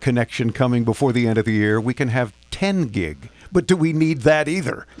Hotwire connection coming before the end of the year, we can have 10 gig. But do we need that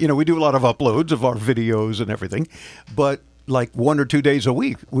either? We do a lot of uploads of our videos and everything, but like 1 or 2 days a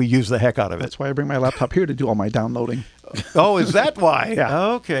week, we use the heck out of it. That's why I bring my laptop here to do all my downloading. Oh, is that why? Yeah.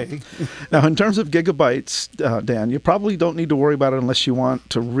 Okay. Now, in terms of gigabytes, Dan, you probably don't need to worry about it unless you want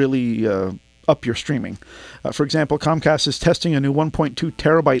to really up your streaming. For example, Comcast is testing a new 1.2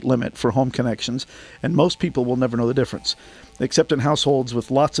 terabyte limit for home connections, and most people will never know the difference. Except in households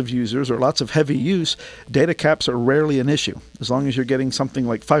with lots of users or lots of heavy use, data caps are rarely an issue. As long as you're getting something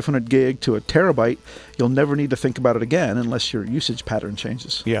like 500 gig to a terabyte, you'll never need to think about it again unless your usage pattern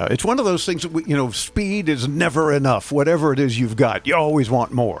changes. Yeah, it's one of those things that, speed is never enough. Whatever it is you've got, you always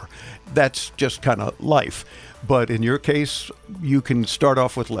want more. That's just kind of life. But in your case, you can start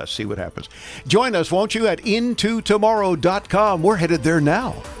off with less, see what happens. Join us, won't you, at intotomorrow.com. We're headed there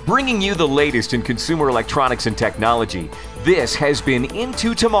now. Bringing you the latest in consumer electronics and technology, this has been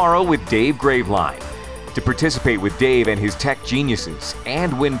Into Tomorrow with Dave Graveline. To participate with Dave and his tech geniuses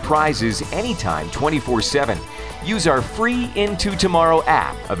and win prizes anytime 24/7, use our free Into Tomorrow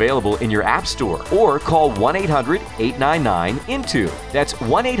app, available in your app store, or call 1-800-899-INTO. That's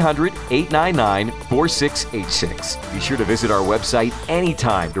 1-800-899-4686. Be sure to visit our website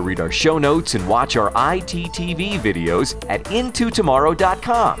anytime to read our show notes and watch our ITTV videos at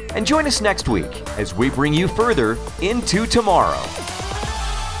intotomorrow.com. And join us next week as we bring you further into tomorrow.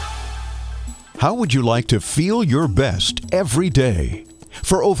 How would you like to feel your best every day?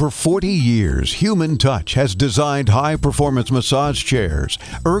 For over 40 years, Human Touch has designed high-performance massage chairs,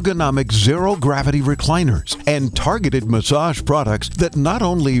 ergonomic zero-gravity recliners, and targeted massage products that not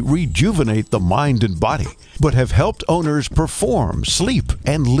only rejuvenate the mind and body, but have helped owners perform, sleep,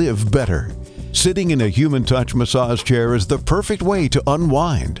 and live better. Sitting in a Human Touch massage chair is the perfect way to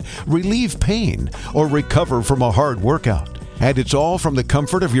unwind, relieve pain, or recover from a hard workout. And it's all from the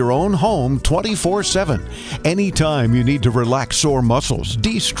comfort of your own home 24/7. Anytime you need to relax sore muscles,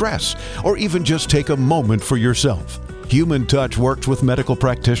 de-stress, or even just take a moment for yourself. Human Touch works with medical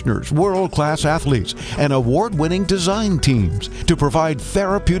practitioners, world-class athletes, and award-winning design teams to provide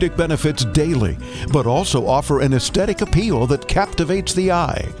therapeutic benefits daily, but also offer an aesthetic appeal that captivates the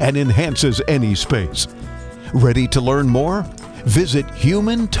eye and enhances any space. Ready to learn more? Visit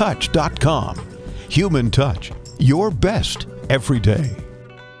humantouch.com. Human Touch, your best every day.